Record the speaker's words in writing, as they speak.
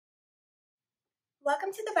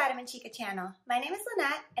Welcome to the Vitamin Chica channel. My name is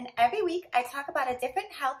Lynette, and every week I talk about a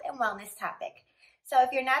different health and wellness topic. So if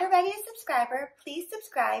you're not already a subscriber, please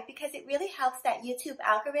subscribe because it really helps that YouTube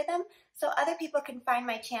algorithm so other people can find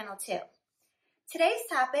my channel too. Today's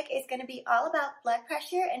topic is going to be all about blood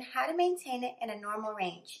pressure and how to maintain it in a normal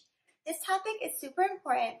range. This topic is super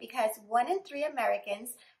important because 1 in 3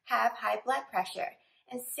 Americans have high blood pressure,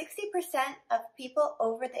 and 60% of people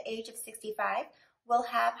over the age of 65 will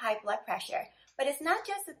have high blood pressure. But it's not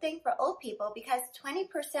just a thing for old people because 20%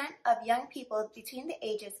 of young people between the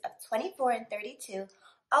ages of 24 and 32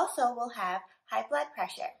 also will have high blood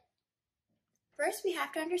pressure. First, we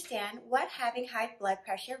have to understand what having high blood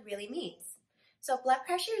pressure really means. So blood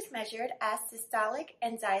pressure is measured as systolic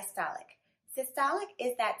and diastolic. Systolic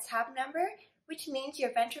is that top number, which means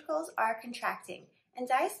your ventricles are contracting, and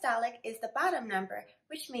diastolic is the bottom number,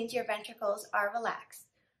 which means your ventricles are relaxed.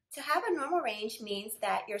 To have a normal range means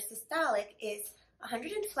that your systolic is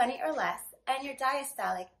 120 or less and your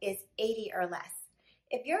diastolic is 80 or less.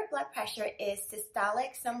 If your blood pressure is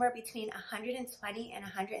systolic somewhere between 120 and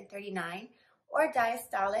 139 or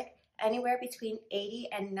diastolic anywhere between 80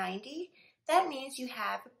 and 90, that means you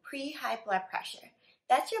have pre-high blood pressure.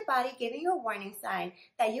 That's your body giving you a warning sign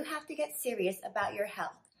that you have to get serious about your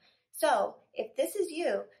health. So if this is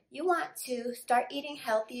you, you want to start eating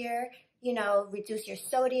healthier, reduce your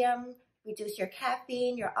sodium, reduce your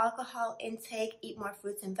caffeine, your alcohol intake, eat more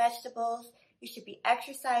fruits and vegetables. You should be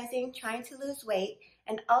exercising, trying to lose weight,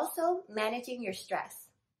 and also managing your stress.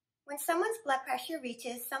 When someone's blood pressure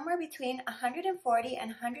reaches somewhere between 140 and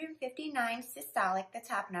 159 systolic, the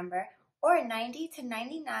top number, or 90 to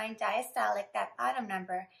 99 diastolic, that bottom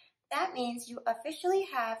number, that means you officially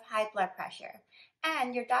have high blood pressure.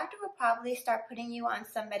 And your doctor will probably start putting you on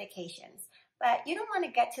some medications. But you don't want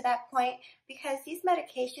to get to that point because these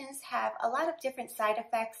medications have a lot of different side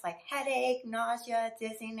effects like headache, nausea,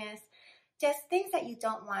 dizziness, just things that you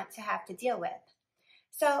don't want to have to deal with.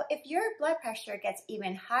 So if your blood pressure gets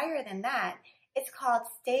even higher than that, it's called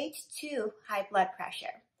stage 2 high blood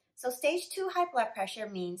pressure. So stage 2 high blood pressure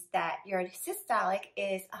means that your systolic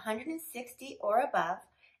is 160 or above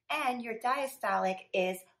and your diastolic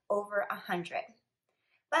is over 100.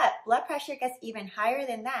 But blood pressure gets even higher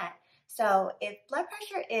than that. So if blood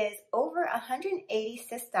pressure is over 180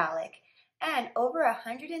 systolic and over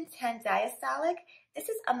 110 diastolic, this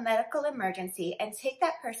is a medical emergency and take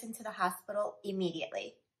that person to the hospital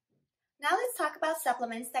immediately. Now let's talk about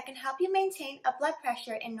supplements that can help you maintain a blood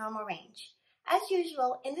pressure in normal range. As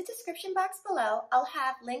usual, in the description box below, I'll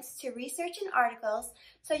have links to research and articles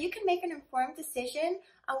so you can make an informed decision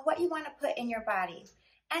on what you want to put in your body.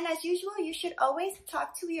 And as usual, you should always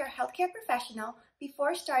talk to your healthcare professional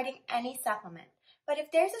before starting any supplement. But if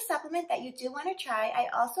there's a supplement that you do want to try, I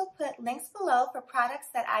also put links below for products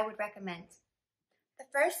that I would recommend. The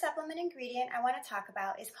first supplement ingredient I want to talk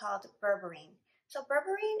about is called berberine. So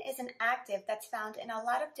berberine is an active that's found in a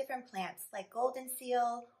lot of different plants like golden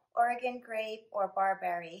seal, Oregon grape, or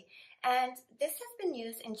barberry. And this has been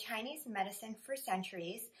used in Chinese medicine for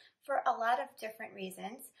centuries for a lot of different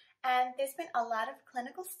reasons. And there's been a lot of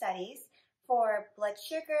clinical studies for blood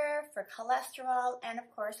sugar, for cholesterol, and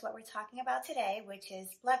of course what we're talking about today, which is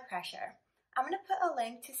blood pressure. I'm going to put a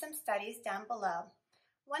link to some studies down below.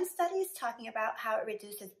 One study is talking about how it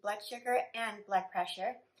reduces blood sugar and blood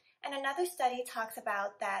pressure, and another study talks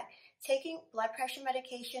about that taking blood pressure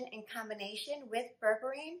medication in combination with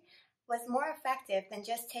berberine was more effective than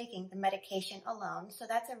just taking the medication alone, so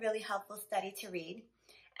that's a really helpful study to read.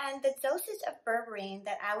 And the dosage of berberine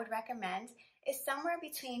that I would recommend is somewhere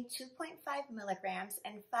between 2.5 milligrams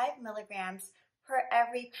and 5 milligrams per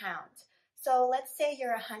every pound. So let's say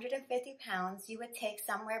you're 150 pounds, you would take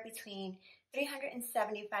somewhere between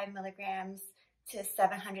 375 milligrams to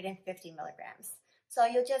 750 milligrams. So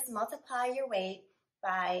you'll just multiply your weight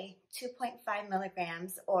by 2.5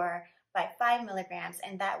 milligrams or by 5 milligrams,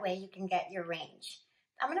 and that way you can get your range.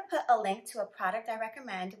 I'm going to put a link to a product I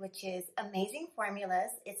recommend, which is Amazing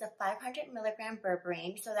Formulas. It's a 500 milligram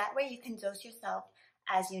berberine, so that way you can dose yourself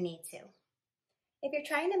as you need to. If you're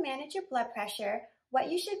trying to manage your blood pressure,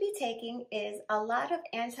 what you should be taking is a lot of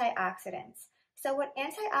antioxidants. So what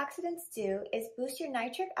antioxidants do is boost your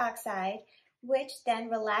nitric oxide, which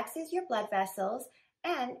then relaxes your blood vessels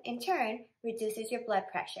and in turn reduces your blood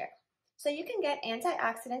pressure. So you can get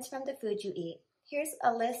antioxidants from the food you eat. Here's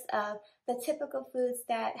a list of the typical foods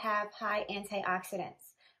that have high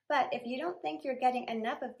antioxidants. But if you don't think you're getting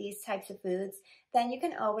enough of these types of foods, then you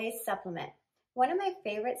can always supplement. One of my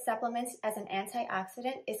favorite supplements as an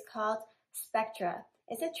antioxidant is called Spectra.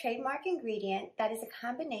 It's a trademark ingredient that is a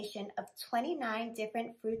combination of 29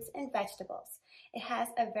 different fruits and vegetables. It has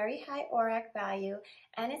a very high ORAC value,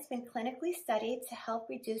 and it's been clinically studied to help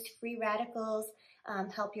reduce free radicals,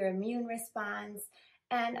 help your immune response,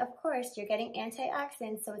 and of course, you're getting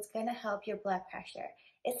antioxidants, so it's going to help your blood pressure.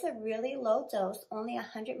 It's a really low dose, only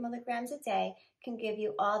 100 milligrams a day, can give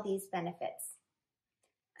you all these benefits.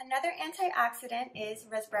 Another antioxidant is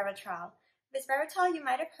resveratrol. Resveratrol, you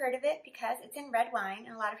might have heard of it because it's in red wine,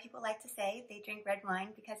 and a lot of people like to say they drink red wine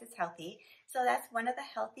because it's healthy. So that's one of the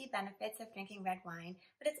healthy benefits of drinking red wine,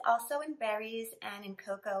 but it's also in berries and in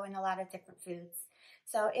cocoa and a lot of different foods.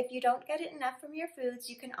 So if you don't get it enough from your foods,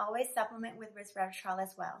 you can always supplement with resveratrol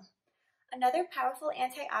as well. Another powerful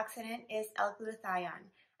antioxidant is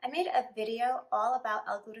L-glutathione. I made a video all about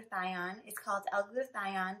L-glutathione. It's called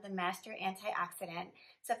L-glutathione, the Master Antioxidant.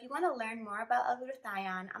 So if you want to learn more about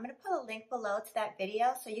L-glutathione, I'm going to put a link below to that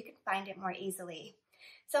video so you can find it more easily.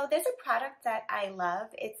 So there's a product that I love.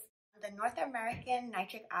 It's the North American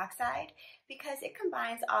nitric oxide because it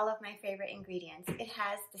combines all of my favorite ingredients. It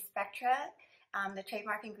has the Spectra, the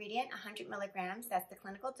trademark ingredient, 100 milligrams. That's the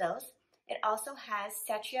clinical dose. It also has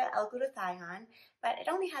Cetria L-glutathione, but it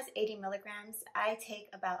only has 80 milligrams. I take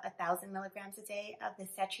about 1,000 milligrams a day of the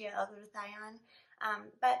Cetria L-glutathione,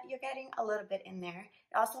 but you're getting a little bit in there.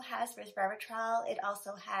 It also has resveratrol. It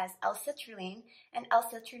also has L-citrulline, and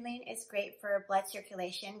L-citrulline is great for blood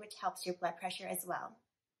circulation, which helps your blood pressure as well.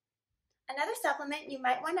 Another supplement you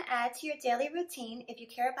might want to add to your daily routine if you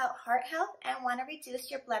care about heart health and want to reduce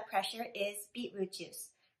your blood pressure is beetroot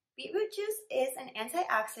juice. Beetroot juice is an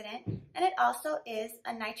antioxidant, and it also is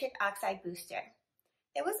a nitric oxide booster.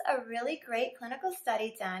 There was a really great clinical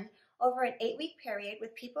study done over an 8-week period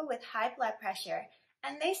with people with high blood pressure,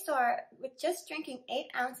 and they saw with just drinking 8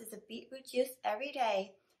 ounces of beetroot juice every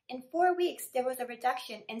day, in 4 weeks there was a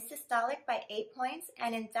reduction in systolic by 8 points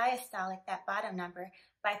and in diastolic, that bottom number,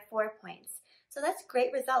 by 4 points. So that's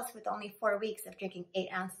great results with only 4 weeks of drinking 8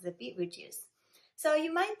 ounces of beetroot juice. So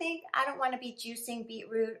you might think, I don't want to be juicing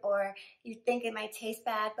beetroot, or you think it might taste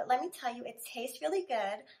bad, but let me tell you, it tastes really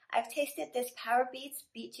good. I've tasted this Power Beets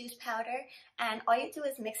beet juice powder, and all you do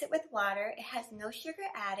is mix it with water. It has no sugar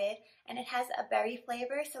added, and it has a berry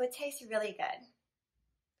flavor, so it tastes really good.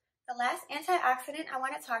 The last antioxidant I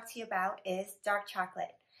want to talk to you about is dark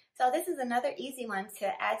chocolate. So this is another easy one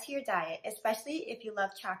to add to your diet, especially if you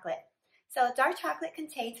love chocolate. So dark chocolate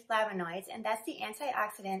contains flavonoids, and that's the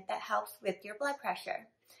antioxidant that helps with your blood pressure.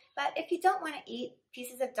 But if you don't want to eat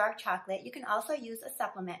pieces of dark chocolate, you can also use a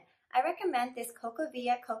supplement. I recommend this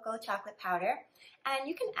Cocovia cocoa chocolate powder, and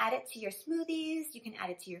you can add it to your smoothies, you can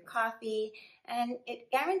add it to your coffee, and it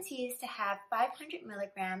guarantees to have 500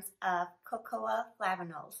 milligrams of cocoa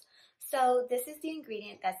flavonols. So this is the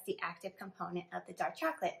ingredient that's the active component of the dark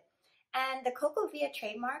chocolate. And the Cocovia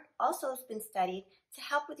trademark also has been studied to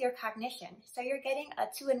help with your cognition. So you're getting a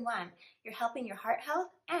 2-in-1. You're helping your heart health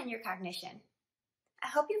and your cognition. I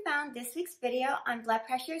hope you found this week's video on blood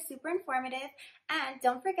pressure super informative, and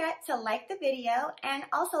don't forget to like the video and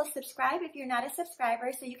also subscribe if you're not a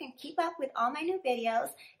subscriber so you can keep up with all my new videos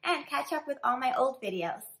and catch up with all my old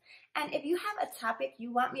videos. And if you have a topic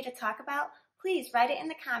you want me to talk about, please write it in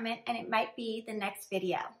the comment and it might be the next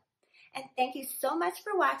video. And thank you so much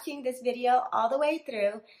for watching this video all the way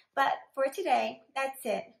through. But for today, that's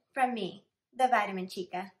it from me, the Vitamin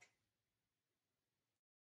Chica.